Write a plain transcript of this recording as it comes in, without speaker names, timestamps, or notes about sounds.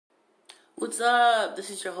What's up? This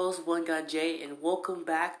is your host, One God J, and welcome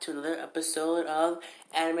back to another episode of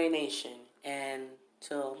Anime Nation. And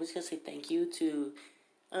so I'm just gonna say thank you to,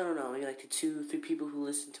 I don't know, maybe like the 2-3 people who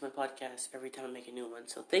listen to my podcast every time I make a new one.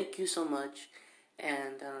 So thank you so much,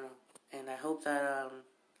 and I don't know, and I hope that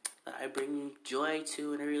I bring you joy to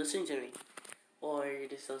whenever you're listening to me, or you're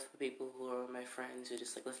just those people who are my friends who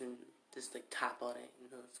just like listen, just like tap on it,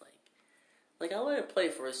 and it's like I'll let it play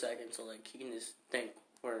for a second, so like you can just think.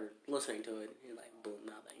 Or listening to it, and like, boom,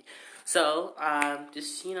 nothing. So,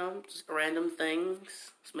 just random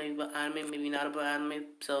things. Maybe about anime, maybe not about anime.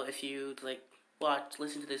 So, if you,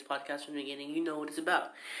 listen to this podcast from the beginning, you know what it's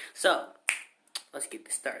about. So, let's get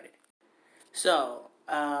this started. So,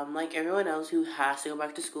 like everyone else who has to go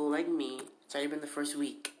back to school like me, it's already been the first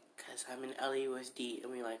week. Because I'm in LAUSD,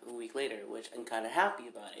 and we're like a week later, which I'm kind of happy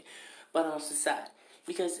about it. But I'm also sad.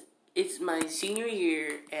 Because it's my senior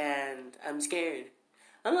year, and I'm scared.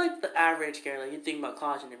 I'm like the average scared, like you think about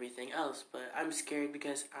college and everything else, but I'm scared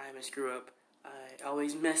because I'm a screw up. I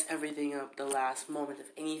always mess everything up the last moment of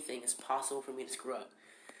anything is possible for me to screw up.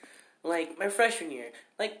 Like my freshman year,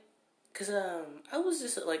 cause I was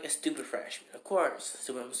just like a stupid freshman, of course,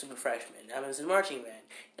 I'm a stupid freshman. I was in marching band,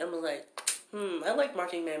 and I was like, I like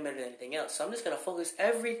marching band better than anything else, so I'm just gonna focus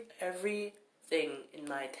everything in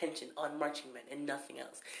my attention on marching band and nothing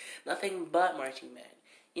else, nothing but marching band.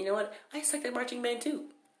 You know what? I sucked at marching band too.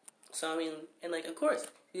 So, of course,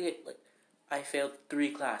 I failed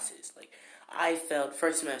 3 classes. I failed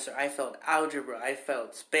first semester, I failed algebra, I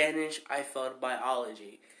failed Spanish, I failed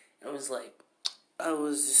biology. It was I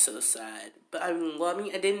was just so sad. But I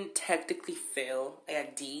didn't technically fail. I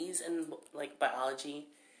got D's in, biology.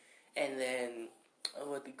 And then,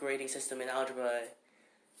 what the grading system in algebra,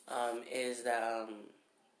 is that,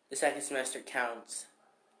 the second semester counts,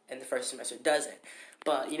 and the first semester doesn't.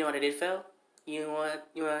 But you know what I did fail? You know what?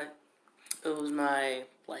 It was my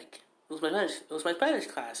Spanish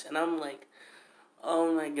class, and I'm like,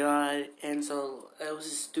 oh my god! And so it was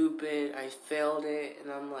just stupid. I failed it,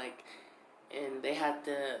 and I'm like, and they had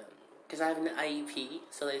to, because I have an IEP,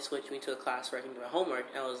 so they switched me to a class where I can do my homework.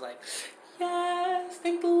 And I was like, yes,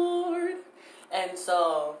 thank the Lord. And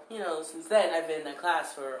so since then I've been in that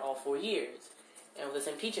class for all 4 years. And with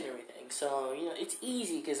the same teacher and everything. So, it's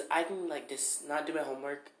easy because I can, just not do my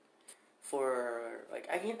homework for,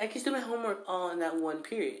 I can just do my homework all in that one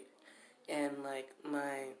period. And,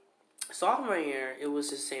 my sophomore year, it was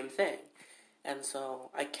the same thing. And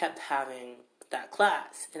so, I kept having that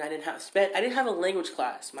class. And I didn't have a language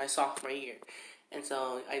class my sophomore year. And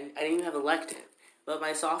so, I didn't even have elective. But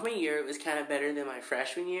my sophomore year, it was kind of better than my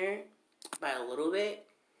freshman year by a little bit.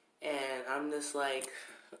 And I'm just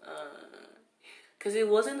because it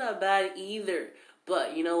wasn't that bad either.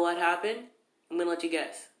 But you know what happened? I'm going to let you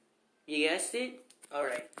guess. You guessed it?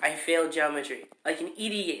 Alright. I failed geometry. Like an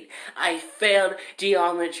idiot. I failed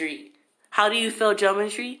geometry. How do you fail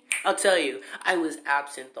geometry? I'll tell you. I was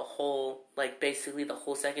absent basically the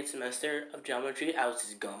whole second semester of geometry. I was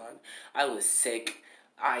just gone. I was sick.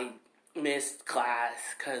 I missed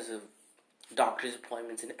class because of doctor's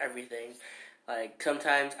appointments and everything.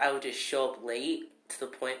 Sometimes I would just show up late to the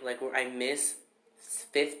point, where I miss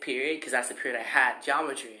 5th period, because that's the period I had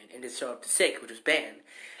geometry in, and just show up to 6th, which was band.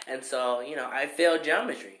 And so, I failed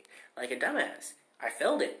geometry, like a dumbass. I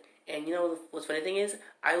failed it. And what's funny thing is,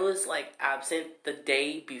 I was, absent the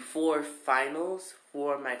day before finals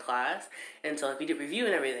for my class, and so we did review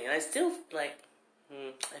and everything, and I still, I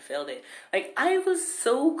failed it. I was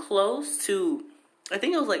so close to, I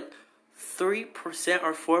think it was, 3%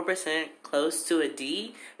 or 4% close to a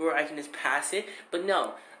D, where I can just pass it, but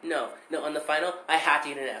no, on the final, I had to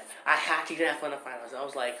get an F. I had to get an F on the finals. I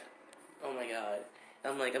was like, oh my god.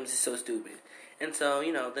 I'm just so stupid. And so,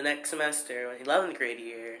 the next semester, 11th grade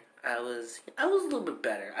year, I was a little bit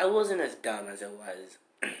better. I wasn't as dumb as it was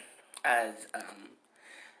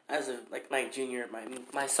my junior,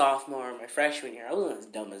 my sophomore, my freshman year. I wasn't as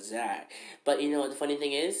dumb as that. But you know what the funny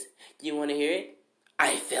thing is? Do you want to hear it?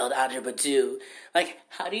 I failed Algebra 2.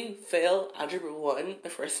 How do you fail Algebra 1 the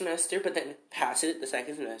first semester, but then pass it the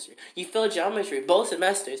second semester? You failed Geometry both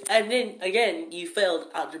semesters, and then, again, you failed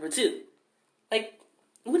Algebra 2.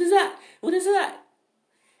 What is that? What is that?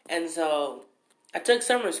 And so, I took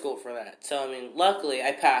summer school for that. So, luckily,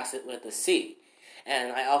 I passed it with a C.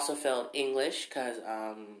 And I also failed English, because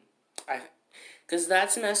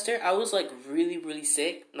that semester, I was, really, really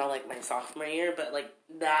sick. Not, my sophomore year, but,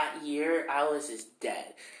 that year, I was just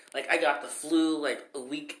dead. I got the flu,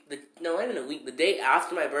 not even a week, the day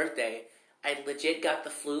after my birthday, I legit got the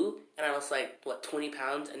flu, and I was 20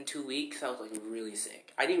 pounds in 2 weeks. I was really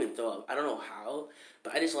sick. I didn't even throw up. I don't know how,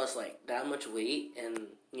 but I just lost that much weight and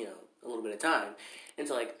a little bit of time. And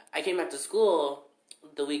so, like, I came back to school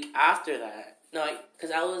the week after that. No,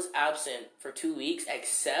 because I was absent for 2 weeks,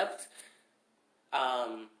 except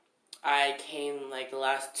I came, like, the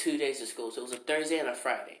last 2 days of school. So it was a Thursday and a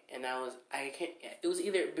Friday. And it was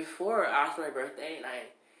either before or after my birthday. And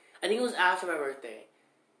I think it was after my birthday.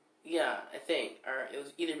 Yeah, I think. Or it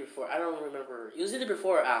was either before. I don't remember. It was either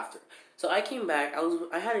before or after. So I came back.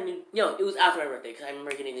 I had a new... No, it was after my birthday because I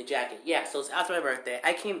remember getting the jacket. Yeah, so it was after my birthday.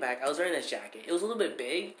 I came back. I was wearing this jacket. It was a little bit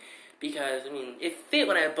big because, I mean, it fit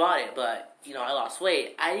when I bought it, but, you know, I lost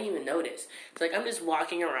weight. I didn't even notice. So, like, I'm just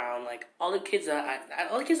walking around, like, all the kids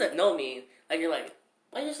that know me, like, you're like,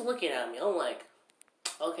 why are you just looking at me? I'm like,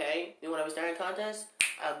 okay, you want to have a staring contest?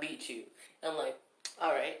 I'll beat you. I'm like,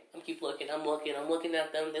 alright, I'm looking at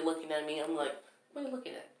them, they're looking at me, I'm like, what are you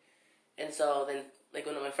looking at? And so then, like,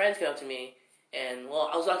 one of my friends came up to me, and, well,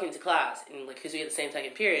 I was walking into class, and, like, because we had the same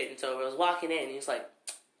second period, and so I was walking in, and he's like,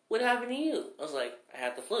 what happened to you? I was like, I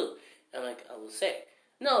had the flu. And, like, I was sick.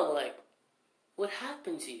 No, but, like, what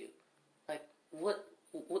happened to you? Like,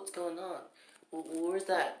 what's going on? Where's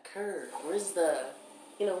that curve? Where's the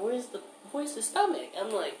stomach?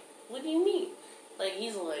 I'm like, what do you mean? Like,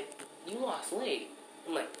 he's like, you lost weight.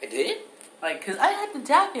 I'm like, I did? Like, because I had the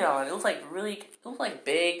jacket on. It was, like,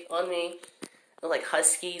 big on me. It was, like,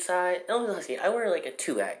 husky size. It wasn't husky. I wear, like, a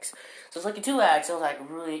 2X. So it's, like, a 2X. It was,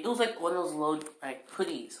 like, one of those low, like,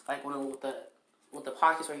 hoodies. Like, one of with the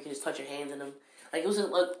pockets where you can just touch your hands in them. Like, it was,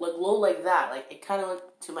 like low like that. Like, it kind of went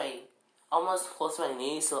to almost close to my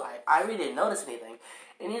knees. So I really didn't notice anything.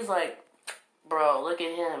 And he's like, bro, look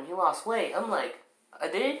at him. He lost weight. I'm like, I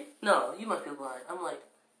did? No, you must be blind. I'm like,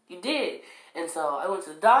 you did. And so I went to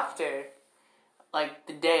the doctor, like,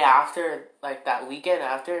 the day after, like, that weekend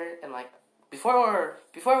after, and, like, before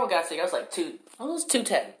we got sick, I was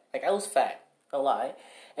 210. Like, I was fat. No lie.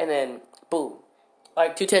 And then, boom.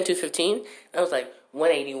 Like, 210, 215. I was, like,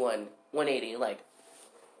 181, 180. Like,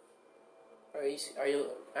 are you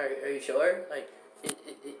sure? Like,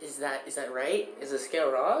 is that right? Is the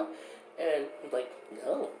scale wrong? And he's like,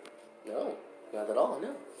 no, not at all,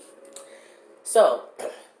 no. So,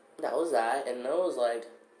 that was that, and I was like,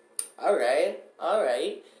 alright.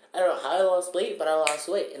 I don't know how I lost weight, but I lost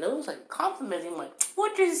weight. And it was like complimenting, like,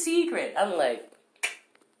 what's your secret? I'm like,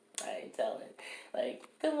 I ain't telling. Like,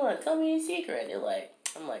 come on, tell me your secret. I'm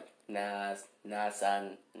like, nah,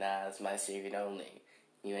 son, it's my secret only.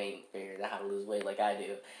 You ain't figured out how to lose weight like I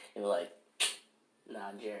do. And we're like,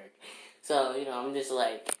 nah, jerk. So, you know, I'm just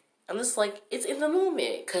like, it's in the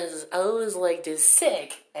moment, because I was, like, just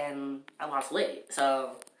sick, and I lost weight.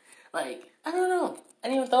 So, like, I don't know. I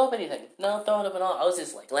didn't even throw up anything. No throwing up at all. I was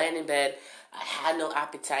just, like, laying in bed. I had no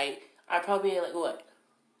appetite. I probably ate,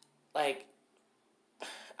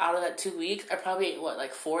 out of that 2 weeks, I probably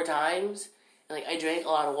ate, 4 times? And, like, I drank a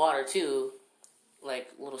lot of water, too.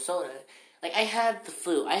 Like, a little soda. Like, I had the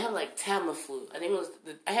flu. I had, like, Tamiflu. I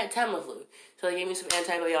had Tamiflu. So they gave me some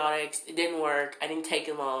antibiotics. It didn't work. I didn't take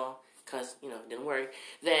them all because, you know, it didn't work.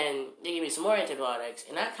 Then they gave me some more antibiotics,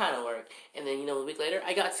 and that kind of worked. And then, you know, a week later,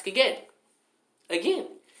 I got sick again. Like,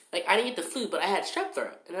 I didn't get the flu, but I had strep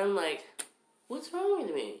throat. And I'm like, what's wrong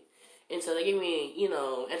with me? And so they gave me, you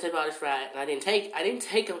know, antibiotics for that, and I didn't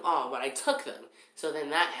take them all, but I took them. So then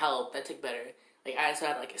that helped. That took better. Like, I also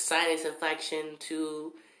had, like, a sinus infection,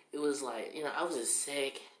 too. It was, like, you know, I was just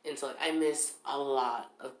sick. And so, like, I missed a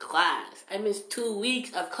lot of class. I missed 2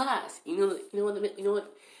 weeks of class. You know what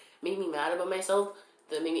made me mad about myself?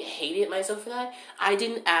 That made me hate myself for that? I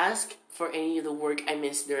didn't ask for any of the work I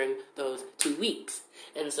missed during those 2 weeks.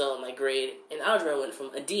 And so my grade in algebra went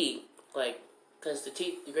from a D, like, because the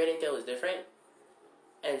grading scale was different.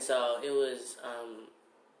 And so it was,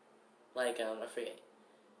 I forget.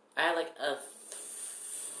 I had, like,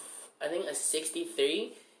 I think a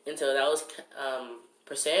 63, and so that was,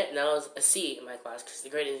 percent, and that was a C in my class, because the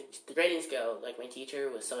grading scale, like, my teacher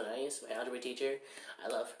was so nice, my algebra teacher, I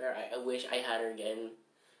love her. I wish I had her again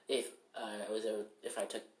if I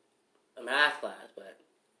took a math class, but,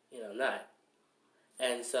 you know, not.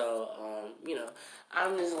 And so, you know,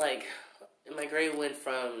 I'm just, like, my grade went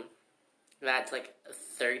from that to, like, a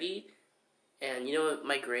 30, and you know what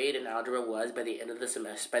my grade in algebra was by the end of the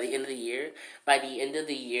semester, by the end of the year? By the end of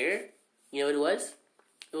the year, you know what it was?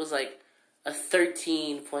 It was, like, a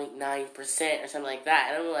 13.9% or something like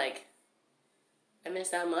that. And I'm like, I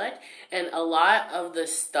missed that much? And a lot of the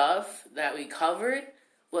stuff that we covered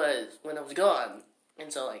was when I was gone.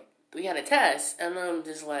 And so, like, we had a test, and I'm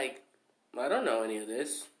just like, I don't know any of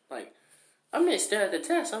this. Like, I'm just staring at the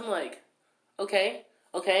test. I'm like, okay,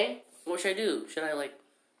 what should I do? Should I, like,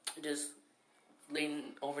 just lean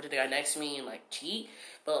over to the guy next to me and, like, cheat?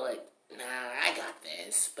 But, like, nah, I got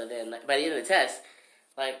this. But then, like, by the end of the test,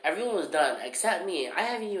 like, everyone was done except me. I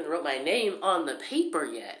haven't even wrote my name on the paper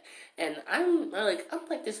yet. And I'm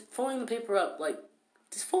just folding the paper up, like,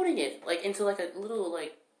 just folding it, like, into, like, a little,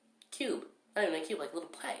 like, cube. Not even a cube, like, a little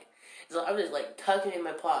plate. So I was just, like, tucking it in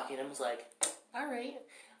my pocket, and I was like, alright,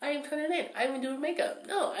 I didn't turn it in. I didn't do makeup.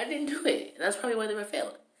 No, I didn't do it. And that's probably why they were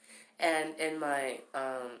failed. And in my,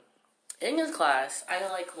 English class, I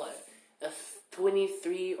got, like, what, a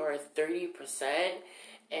 23 or 30%,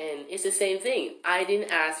 and it's the same thing. I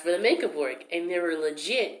didn't ask for the makeup work, and they were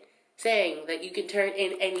legit saying that you can turn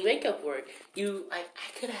in any makeup work. I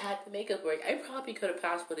could have had the makeup work. I probably could have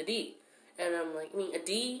passed with a D. And I'm like, a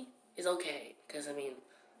D is okay, because, I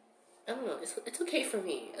don't know, it's okay for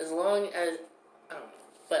me, as long as, I don't know,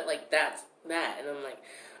 but, like, that's that, and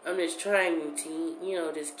I'm just trying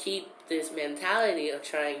to, just keep this mentality of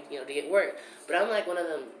trying, to get work, but I'm, like, one of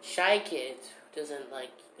them shy kids who doesn't, like,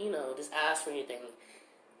 just ask for anything.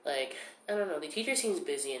 Like, I don't know, the teacher seems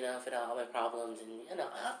busy enough with all my problems, and,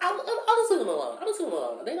 I'll just leave them alone.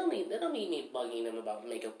 They don't need me bugging them about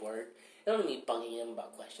makeup work. They don't need me bugging them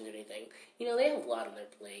about questions or anything. They have a lot on their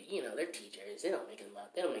plate. They're teachers. They don't make a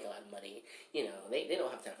lot of money. They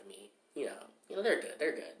don't have time for me. They're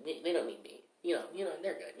good. They don't need me.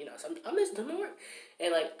 They're good. So I'm just doing the work.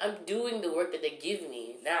 And, like, I'm doing the work that they give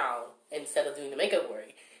me now instead of doing the makeup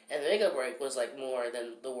work. And the makeup work was, like, more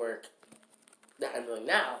than the work that I'm doing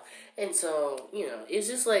now. And so, it's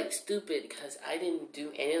just, like, stupid because I didn't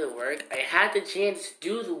do any of the work. I had the chance to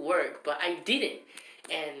do the work, but I didn't.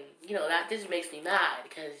 And, that just makes me mad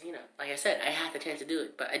because, like I said, I had the chance to do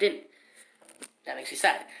it, but I didn't. That makes me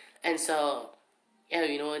sad. And so, yeah,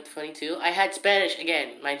 you know what's funny too? I had Spanish,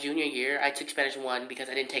 again, my junior year. I took Spanish 1 because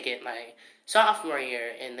I didn't take it my sophomore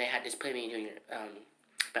year, and they had to put me in junior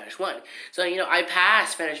Spanish 1. So, I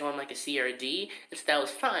passed Spanish 1 like a C or a D, and so that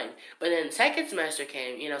was fine. But then second semester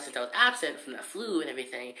came, since I was absent from the flu and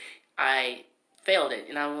everything, I failed it.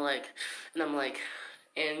 And I'm like, when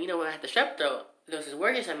I had the strep throat, there was this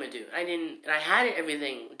work assignment due. I had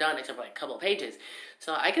everything done except for, like, a couple of pages.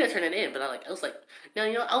 So I could have turned it in, but I was like, no,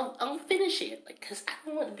 I'll finish it. Like, because I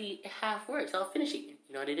don't want to be half work, so I'll finish it.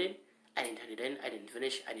 You know what I did? I didn't turn it in. I didn't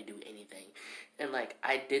finish. I didn't do anything. And, like,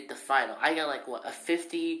 I did the final. I got, like, what, a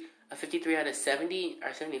 53 out of 70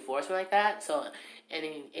 or 74, something like that. So,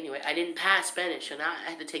 anyway, I didn't pass Spanish, so now I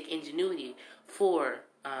had to take Ingenuity for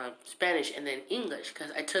Spanish and then English,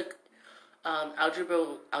 because I took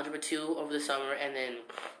algebra 2 over the summer, and then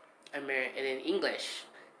English,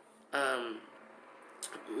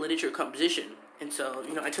 literature composition. And so,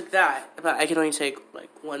 I took that, but I could only take, like,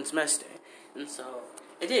 one semester. And so,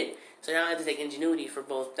 I did. So now I have to take Ingenuity for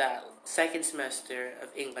both that second semester of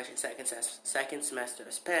English and second semester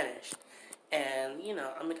of Spanish. And,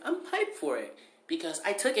 I'm hyped for it. Because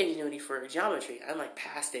I took Ingenuity for geometry. I'm, like,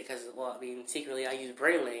 past it because, secretly I use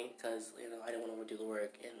Brainlink because, I didn't want to overdo the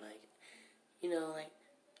work. And,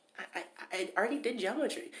 I already did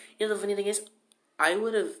geometry. The funny thing is, I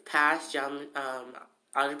would have passed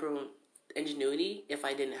algebra Ingenuity if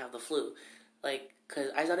I didn't have the flu. Like,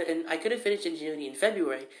 because I thought I could have finished Ingenuity in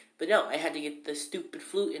February, but no, I had to get the stupid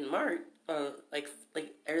flu in March, like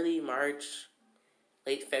early March,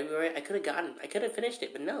 late February. I could have finished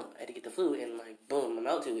it, but no, I had to get the flu, and, like, boom, I'm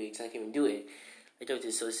out 2 weeks, and I can't even do it. I was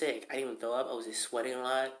just so sick. I didn't even throw up. I was just sweating a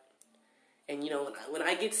lot. And, when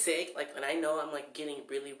I get sick, like, when I know I'm, like, getting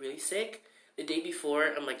really, really sick, the day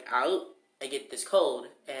before I'm, like, out, I get this cold,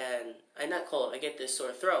 and I get this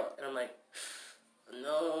sore throat, and I'm like,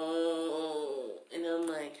 no, and I'm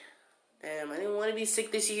like, damn, I didn't want to be sick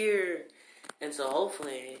this year, and so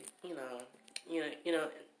hopefully,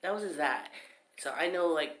 that was just that. So I know,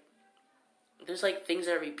 like, there's, like, things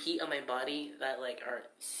that repeat on my body that, like, are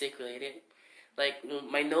sick related. Like,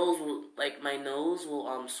 my nose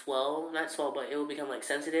will swell, not swell, but it will become, like,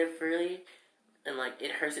 sensitive really, and, like,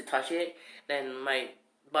 it hurts to touch it. Then my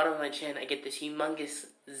bottom of my chin, I get this humongous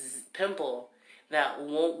pimple that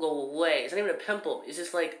won't go away. It's not even a pimple. It's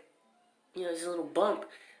just, like, it's a little bump.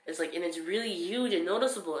 It's, like, and it's really huge and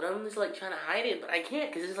noticeable, and I'm just, like, trying to hide it, but I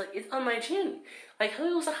can't, because it's, like, it's on my chin. Like, how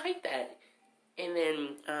am I supposed to hide that? And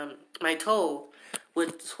then, my toe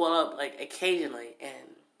would swell up, like, occasionally,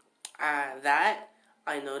 and that,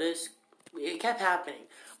 I noticed, it kept happening.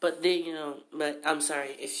 But but I'm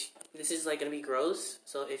sorry, if this is, like, gonna be gross,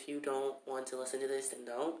 so if you don't want to listen to this, then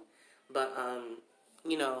don't. But,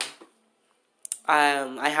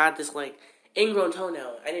 I had this, like, ingrown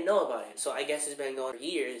toenail. I didn't know about it, so I guess it's been going for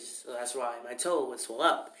years, so that's why my toe would swell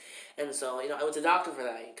up. And so, I went to the doctor for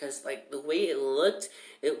that, because, like, the way it looked,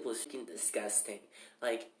 it was fucking disgusting.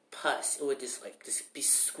 Like, pus. It would just be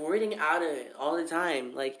squirting out of it all the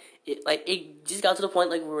time. It just got to the point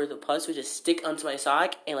where the pus would just stick onto my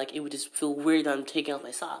sock, and it would just feel weird that I'm taking off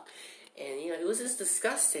my sock. And it was just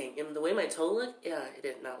disgusting. And the way my toe looked, it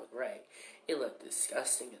did not look right. It looked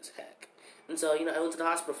disgusting as heck. And so, I went to the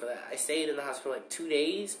hospital for that. I stayed in the hospital 2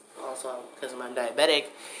 days, also because I'm diabetic,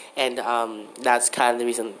 and that's kind of the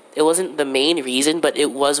reason. It wasn't the main reason, but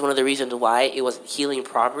it was one of the reasons why it wasn't healing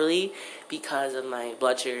properly, because of my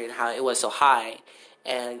blood sugar and how it was so high,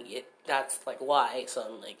 and that's why. So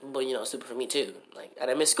I'm but super for me too.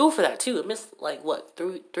 And I missed school for that too. I missed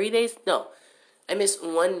 3 days? No, I missed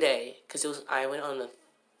 1 day because I went on a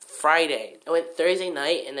Friday. I went Thursday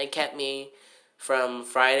night, and they kept me from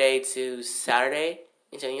Friday to Saturday,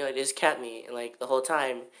 and so it just kept me, and the whole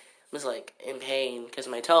time I was in pain because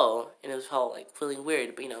of my toe, and it was all feeling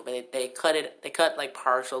weird. But they cut it. They cut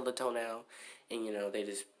partial of the toenail, and they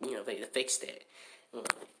just they fixed it.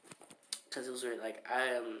 Because it was weird.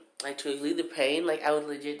 To relieve the pain, I would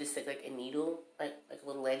legit just take a needle, a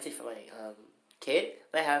little lancet for my kit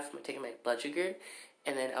that I have from taking my blood sugar,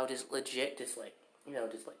 and then I would just legit just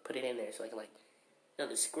put it in there so I can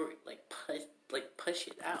the squirt, push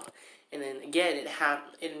it out. And then again, it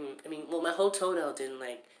happened. My whole toenail didn't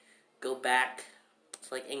go back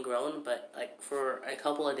to ingrown, but for a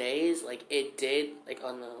couple of days, it did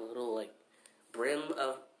on the little brim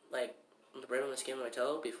of the brim of the skin of my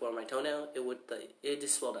toe before my toenail. It would it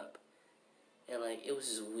just swelled up, and it was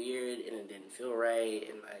just weird, and it didn't feel right,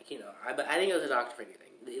 and but I didn't go to the doctor for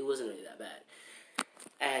anything. It wasn't really that bad,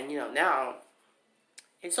 and now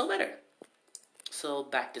it's so better. So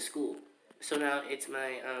back to school. So now it's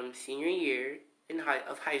my senior year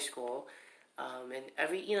of high school, and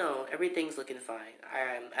everything's looking fine.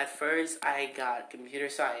 At first I got computer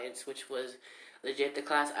science, which was legit the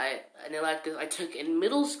class I took in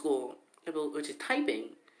middle school, which is typing,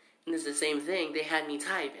 and it's the same thing. They had me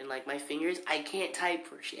type, and my fingers, I can't type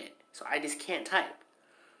for shit, so I just can't type,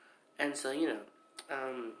 and so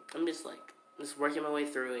I'm just working my way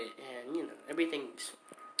through it, and everything's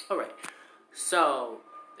all right. So,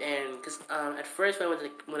 and because at first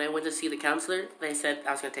when I went to see the counselor, they said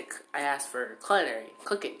I asked for culinary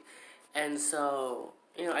cooking, and so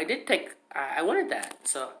I did take I wanted that.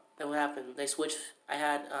 So then what happened? They switched. I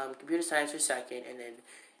had computer science for second, and then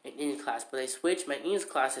an English class, but they switched my English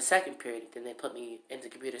class to second period. Then they put me into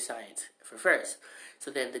computer science for first.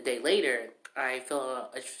 So then the day later, I filled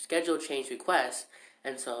out a schedule change request.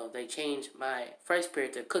 And so they changed my first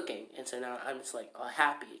period to cooking, and so now I'm just all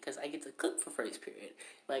happy because I get to cook for first period.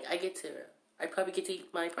 I probably get to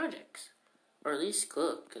eat my projects, or at least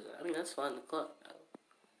cook, because that's fun to cook.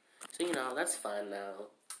 So that's fun now.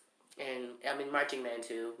 And I'm in marching band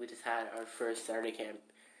too. We just had our first Saturday camp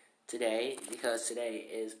today, because today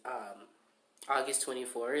is August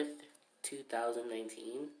 24th,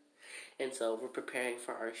 2019. And so we're preparing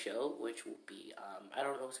for our show, which will be I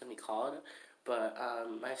don't know what it's gonna be called. But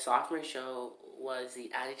my sophomore show was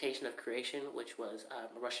The Agitation of Creation, which was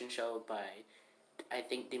a Russian show by, I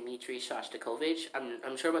think, Dmitry Shostakovich.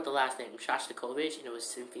 I'm sure about the last name, Shostakovich, and it was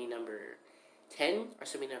Symphony number 10 or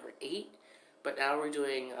Symphony number 8. But now we're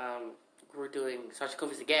doing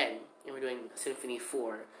Shostakovich again, and we're doing Symphony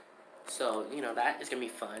 4. So that is gonna be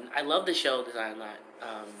fun. I love the show design that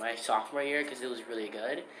my sophomore year because it was really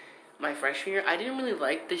good. My freshman year, I didn't really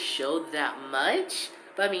like the show that much.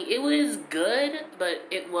 But it was good, but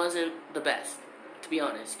it wasn't the best, to be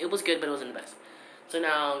honest. It was good, but it wasn't the best. So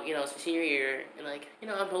now, it's senior year, and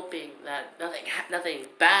I'm hoping that nothing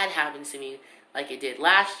bad happens to me like it did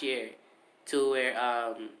last year, to where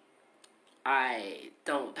I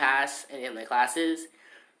don't pass any of my classes.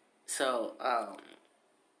 So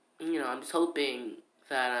I'm just hoping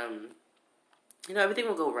that everything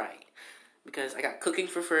will go right, because I got cooking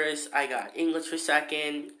for first, I got English for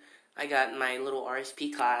second. I got my little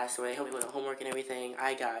RSP class where they help me with the homework and everything.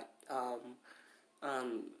 I got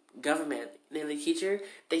government. Then the teacher,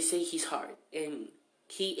 they say he's hard, and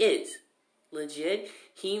he is legit.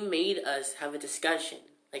 He made us have a discussion,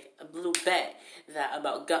 a little bet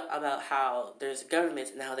about how there's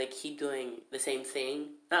governments and how they keep doing the same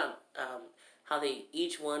thing. Not how they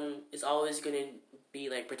each one is always going to be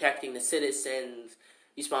protecting the citizens,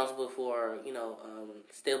 responsible for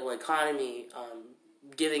stable economy.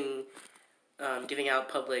 Giving out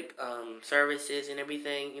public services and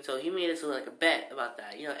everything, and so he made us a bet about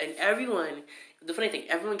that, and everyone. The funny thing,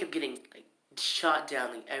 everyone kept getting shot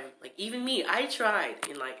down, even me. I tried,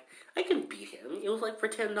 and I couldn't beat him. It was for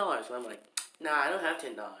 $10, and I'm nah, I don't have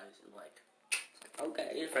 $10. And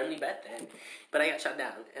okay, friendly bet then, but I got shot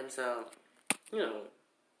down, and so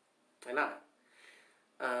why not?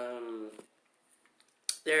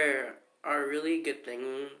 there are really good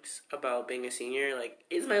things about being a senior. Like,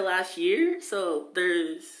 it's my last year, so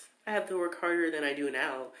I have to work harder than I do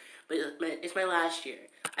now. But it's my last year.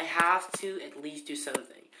 I have to at least do something.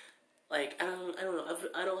 Like, I don't know.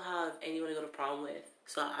 I don't have anyone to go to prom with.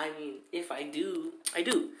 So, I mean, if I do, I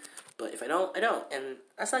do. But if I don't, I don't. And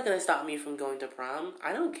that's not going to stop me from going to prom.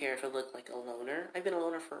 I don't care if I look like a loner. I've been a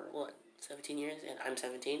loner for, 17 years? And I'm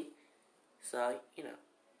 17. So,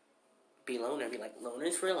 be loner. Be like,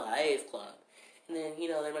 Loners for Life Club. And then,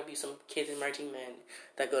 there might be some kids in marching band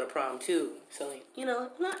that go to prom too. So, like,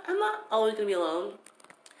 I'm not always going to be alone.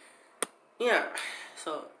 Yeah.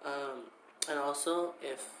 So, and also,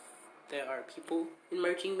 if there are people in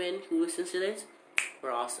marching band who listen to this,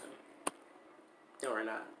 we're awesome. No, we're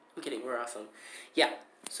not. I'm kidding. We're awesome. Yeah.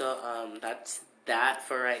 So, that's that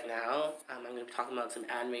for right now. I'm going to be talking about some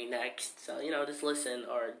anime next. So, just listen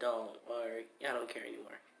or don't. Or, I don't care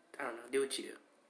anymore. I don't know. Do what you do.